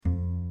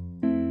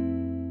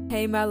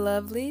Hey, my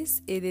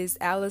lovelies, it is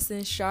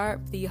Allison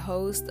Sharp, the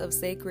host of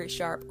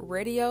SacredSharp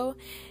Radio.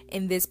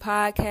 In this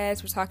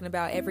podcast, we're talking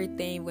about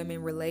everything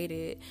women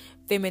related: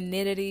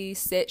 femininity,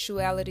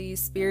 sexuality,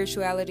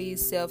 spirituality,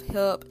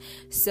 self-help,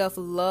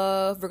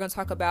 self-love. We're going to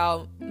talk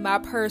about my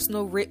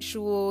personal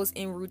rituals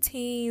and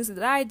routines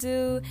that I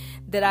do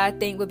that I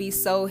think would be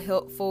so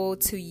helpful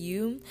to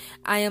you.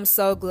 I am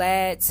so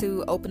glad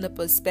to open up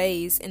a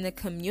space in the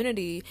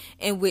community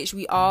in which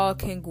we all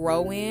can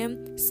grow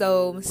in.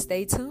 So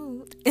stay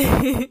tuned.